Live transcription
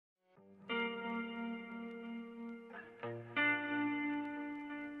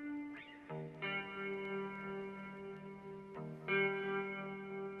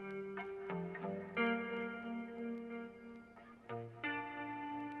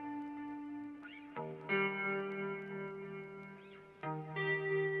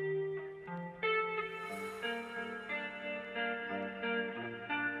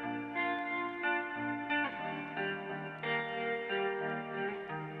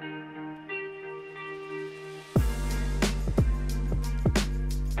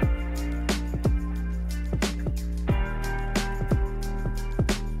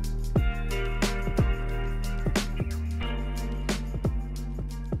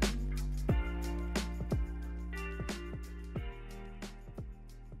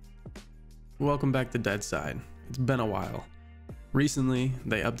Welcome back to Deadside. It's been a while. Recently,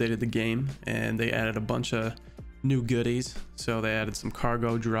 they updated the game and they added a bunch of new goodies. So they added some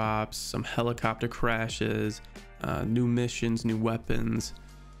cargo drops, some helicopter crashes, new missions, new weapons,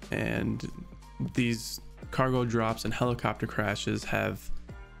 and these cargo drops and helicopter crashes have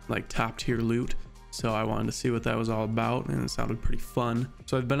like top tier loot. So I wanted to see what that was all about, and it sounded pretty fun.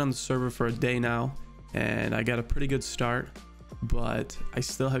 So I've been on the server for a day now and I got a pretty good start, but I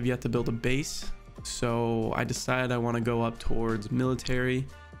still have yet to build a base. So I decided I want to go up towards military,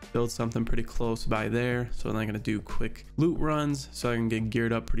 build something pretty close by there. So then I'm going to do quick loot runs so I can get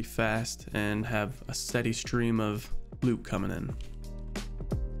geared up pretty fast and have a steady stream of loot coming in.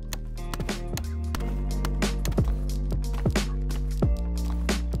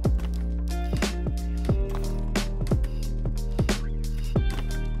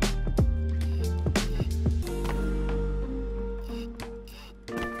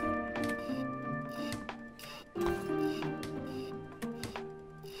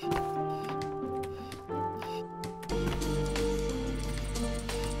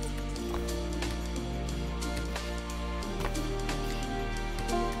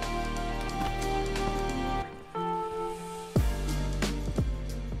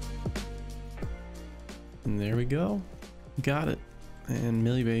 And there we go, got it. And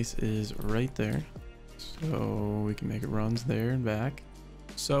Millie base is right there, so we can make runs there and back.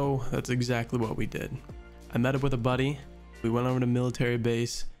 So that's exactly what we did. I met up with a buddy, we went over to military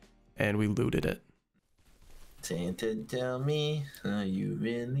base and we looted it. Santa, tell me, are you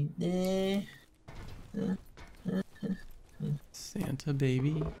really there? Santa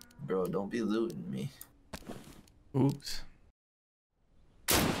baby. Bro, don't be looting me. Oops.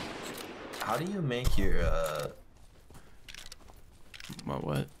 How do you make your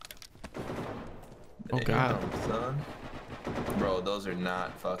What? Oh god. Son? Bro, those are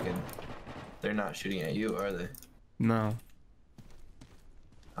not fucking, they're not shooting at you, are they? No.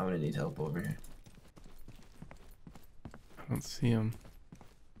 I'm gonna need help over here. I don't see him.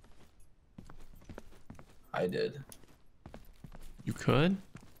 I did. You could?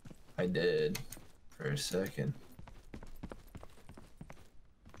 I did. For a second.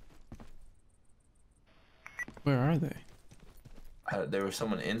 Where are they? There was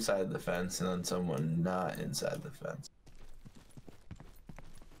someone inside the fence and then someone not inside the fence.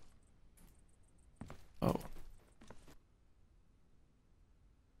 Oh.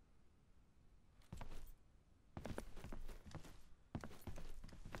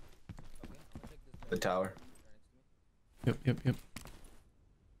 The tower. Yep. Right on the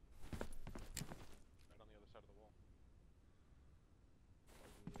other side of the wall.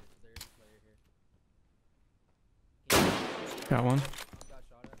 Got one.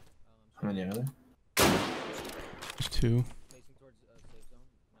 How many are there? There's two. Facing towards safe zone.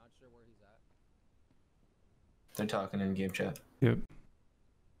 Not sure where he's at. They're talking in game chat. Yep.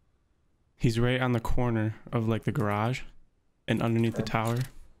 He's right on the corner of like the garage and underneath the tower. I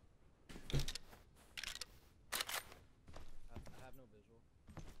have no visual.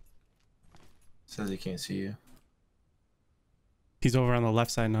 Says he can't see you. He's over on the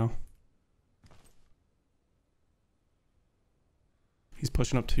left side now. He's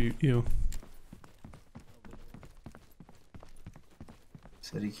pushing up to you.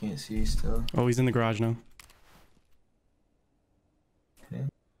 Said he can't see you still. Oh, he's in the garage now. Okay.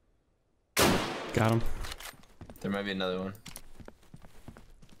 Got him. There might be another one.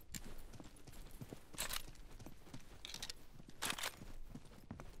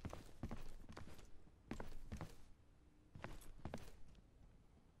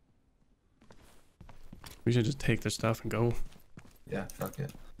 We should just take their stuff and go. Yeah, fuck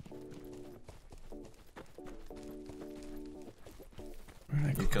it.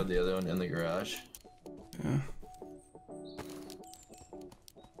 You killed the other one in the garage. Yeah.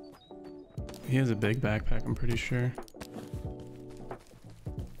 He has a big backpack, I'm pretty sure.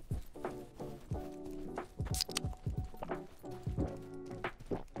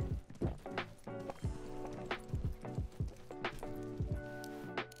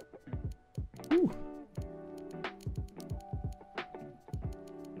 Ooh.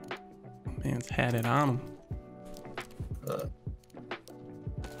 Man's had it on him.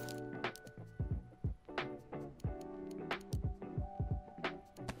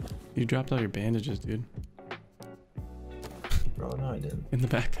 You dropped all your bandages, dude. Bro, no I didn't. In the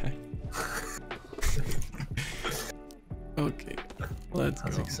backpack. Okay, let's go. I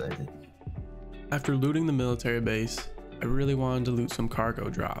was excited. After looting the military base, I really wanted to loot some cargo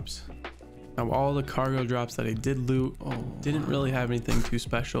drops. Now all the cargo drops that I did loot didn't really have anything too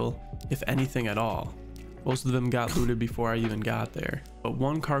special, if anything at all. Most of them got looted before I even got there, but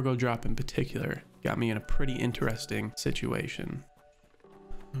one cargo drop in particular got me in a pretty interesting situation.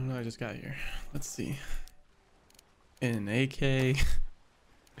 I don't know, I just got here. Let's see. An AK,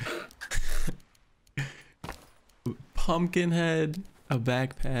 pumpkin head, a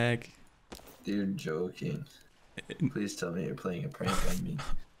backpack. You're joking. Please tell me you're playing a prank on me.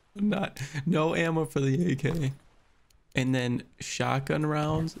 No ammo for the AK, and then shotgun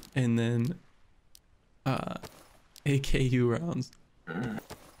rounds, and then AKU rounds.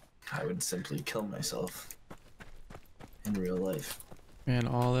 I would simply kill myself in real life. Ran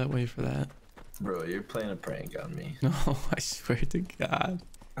all that way for that. Bro, you're playing a prank on me. No, I swear to God.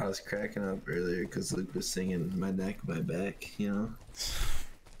 I was cracking up earlier because Luke was singing My Neck, My Back, you know?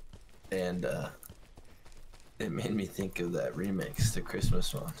 And it made me think of that remix, the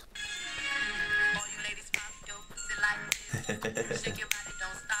Christmas one.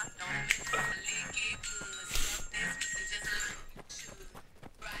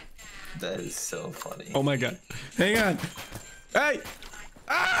 That is so funny. Oh my God. Hang on. Hey!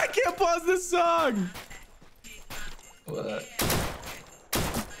 Ah, I can't pause this song! What?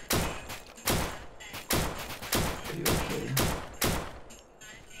 Are you okay?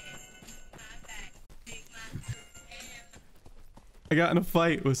 I got in a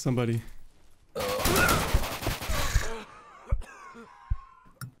fight with somebody.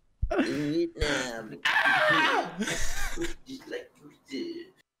 Vietnam.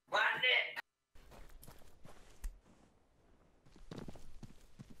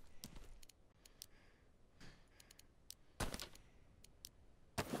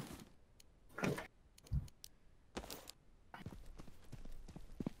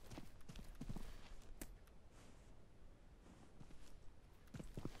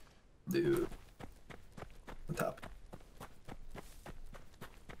 Dude. On top.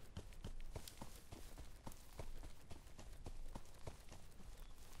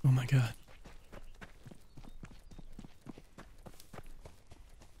 Oh my God.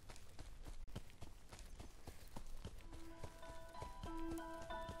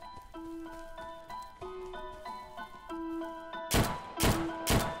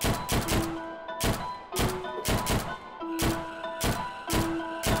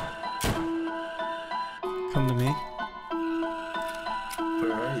 Come to me.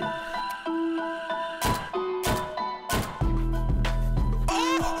 Where are you?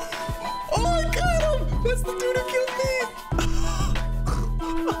 Oh, I got him! That's the dude who killed me!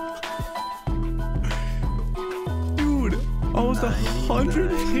 Dude, almost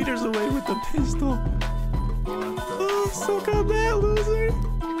 100 meters away with the pistol. Oh, suck on that, loser.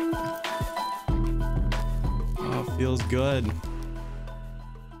 Oh, feels good.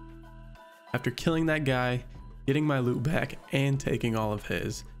 After killing that guy, getting my loot back, and taking all of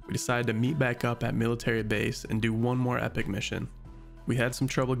his, we decided to meet back up at military base and do one more epic mission. We had some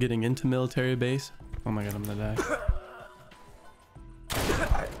trouble getting into military base. Oh my God, I'm gonna die.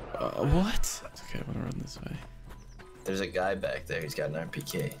 What? It's okay, I'm gonna run this way. There's a guy back there. He's got an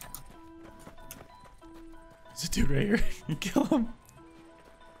RPK. There's a dude right here. You kill him.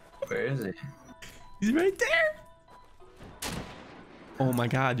 Where is he? He's right there. Oh my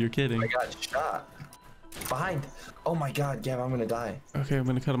God, you're kidding. I got shot. Behind. Oh my God, Gav, I'm gonna die. Okay, I'm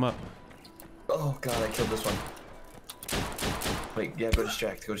gonna cut him up. Oh God, I killed this one. Wait, yeah, go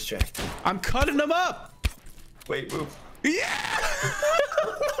distract, go distract. I'm cutting him up. Wait, move. Yeah.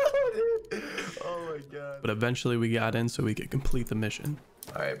 Oh my God. But eventually we got in so we could complete the mission.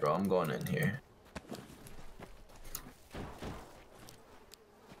 All right, bro, I'm going in here.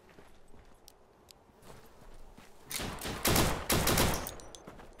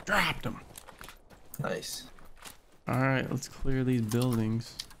 Dropped him. Nice. All right, let's clear these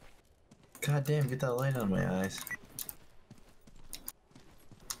buildings. God damn, get that light on my eyes.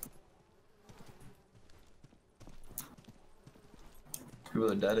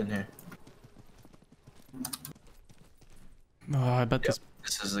 People are dead in here. Oh, I bet this.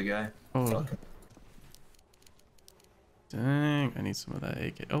 This is the guy. Oh, Fuck. dang! I need some of that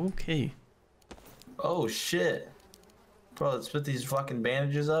AK. Okay. Oh shit. Bro, let's put these fucking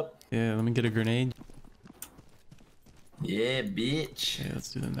bandages up. Yeah, let me get a grenade. Yeah, bitch. Okay,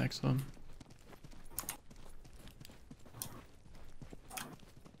 let's do the next one.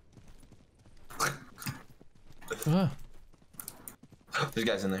 Ah. There's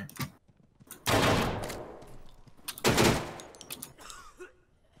guys in there.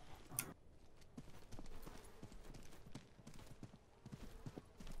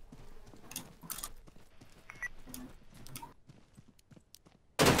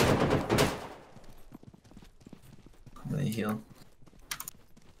 Let me heal.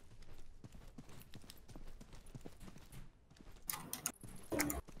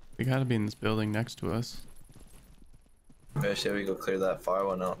 They gotta be in this building next to us. Maybe should we go clear that far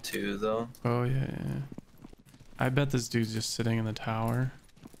one out too, though? Oh yeah, yeah. I bet this dude's just sitting in the tower.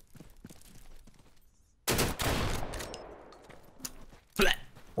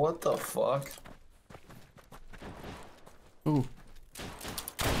 What the fuck? Ooh.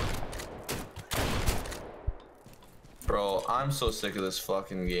 Bro, I'm so sick of this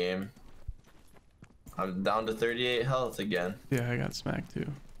fucking game. I'm down to 38 health again. Yeah, I got smacked too.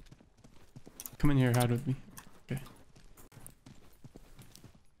 Come in here, hide with me. Okay.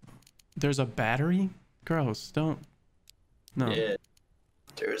 There's a battery? Gross, don't. No. Yeah.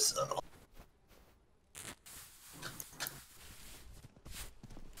 There's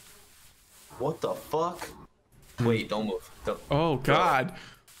What the fuck? Wait, don't move. Don't. Oh god.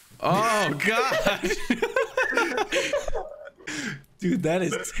 Oh god. Dude, that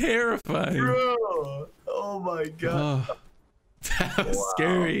is terrifying. Bro! Oh my god. Oh, that was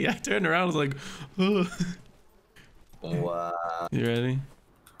scary. I turned around, I was like, oh. Wow. You ready?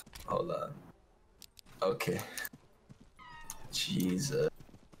 Hold on. Okay. Jesus.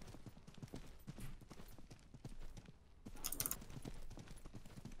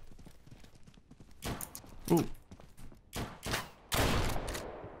 Ooh.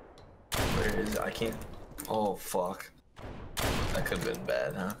 Where is it? I can't. Oh fuck. That could have been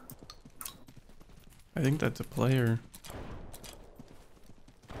bad, huh? I think that's a player.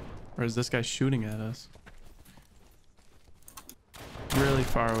 Or is this guy shooting at us? Really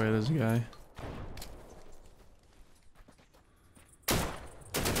far away, this guy.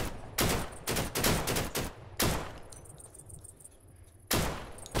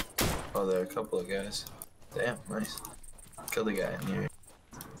 Oh, there are a couple of guys. Damn, nice. Kill the guy in here.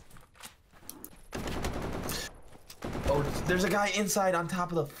 Oh, there's a guy inside on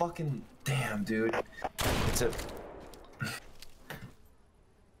top of the fucking... Damn, dude. It's a...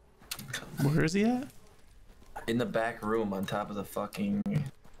 Where is he at? In the back room on top of the fucking...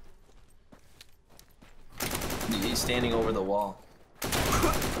 He's standing over the wall.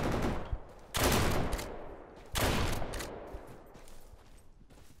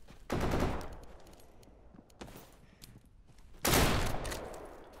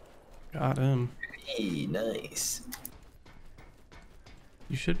 Got him. Hey, nice.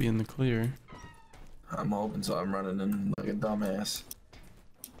 You should be in the clear. I'm hoping so. I'm running in like a dumbass.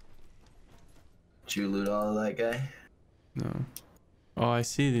 Did you loot all of that guy? No. Oh, I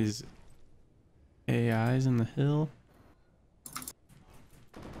see these AIs in the hill.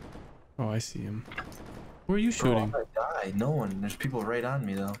 Oh, I see him. Where are you shooting? Bro, I'm gonna die. No one. There's people right on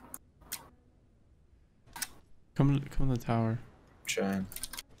me though. Come to the tower. Trying.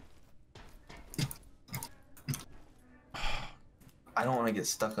 I don't want to get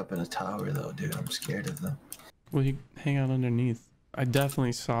stuck up in a tower though, dude. I'm scared of them. Well, you hang out underneath. I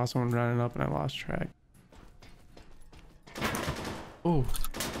definitely saw someone running up and I lost track. Oh.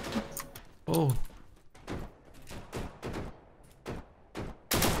 Oh.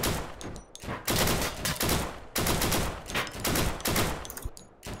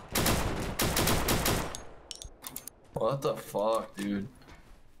 What the fuck, dude?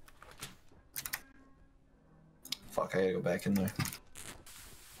 Fuck, I gotta go back in there.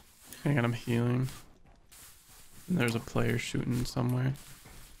 Hang on, I'm healing. And there's a player shooting somewhere.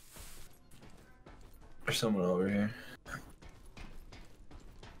 There's someone over here.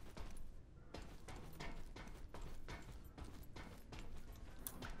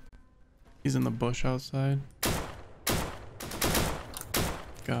 He's in the bush outside.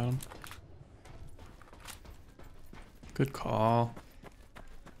 Got him. Good call.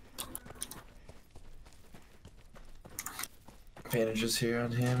 Bandages here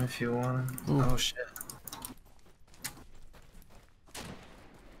on him if you want him. Ooh. Oh shit.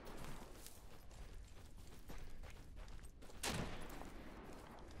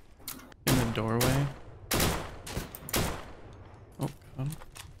 In the doorway. Oh, got him.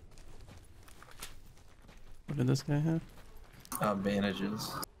 What did this guy have?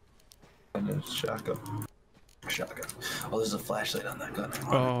 Bandages. And a shotgun. Shotgun. Oh, there's a flashlight on that gun.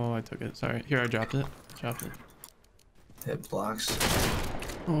 Oh, I took it. Sorry. Here, I dropped it. Dropped it. It blocks.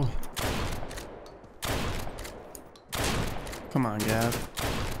 Oh. Come on, Gav.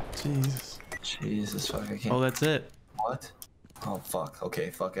 Jesus. Jesus, fuck, I can't. Oh, that's it. What? Oh, fuck.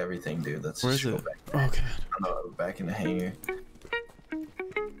 Okay, fuck everything, dude. Let's Where's just go it? back. Oh, God. No, back in the hangar.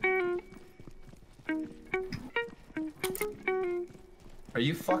 Are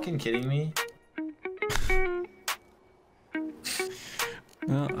you fucking kidding me?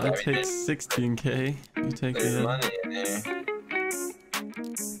 Well, I'll take 16K. You take There's the... money in there.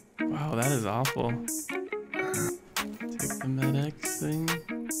 Wow, that is awful. Take the med X thing.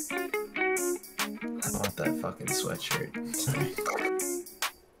 that fucking sweatshirt.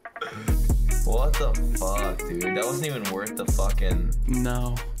 What the fuck, dude? That wasn't even worth the fucking...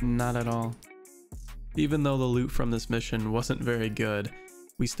 No, not at all. Even though the loot from this mission wasn't very good,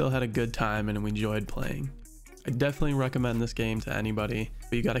 we still had a good time and we enjoyed playing. I definitely recommend this game to anybody,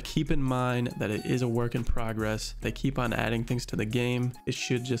 but you gotta keep in mind that it is a work in progress. They keep on adding things to the game. It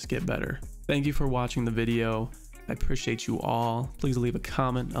should just get better. Thank you for watching the video. I appreciate you all. Please leave a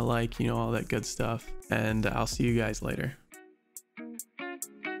comment, a like, you know, all that good stuff. And I'll see you guys later.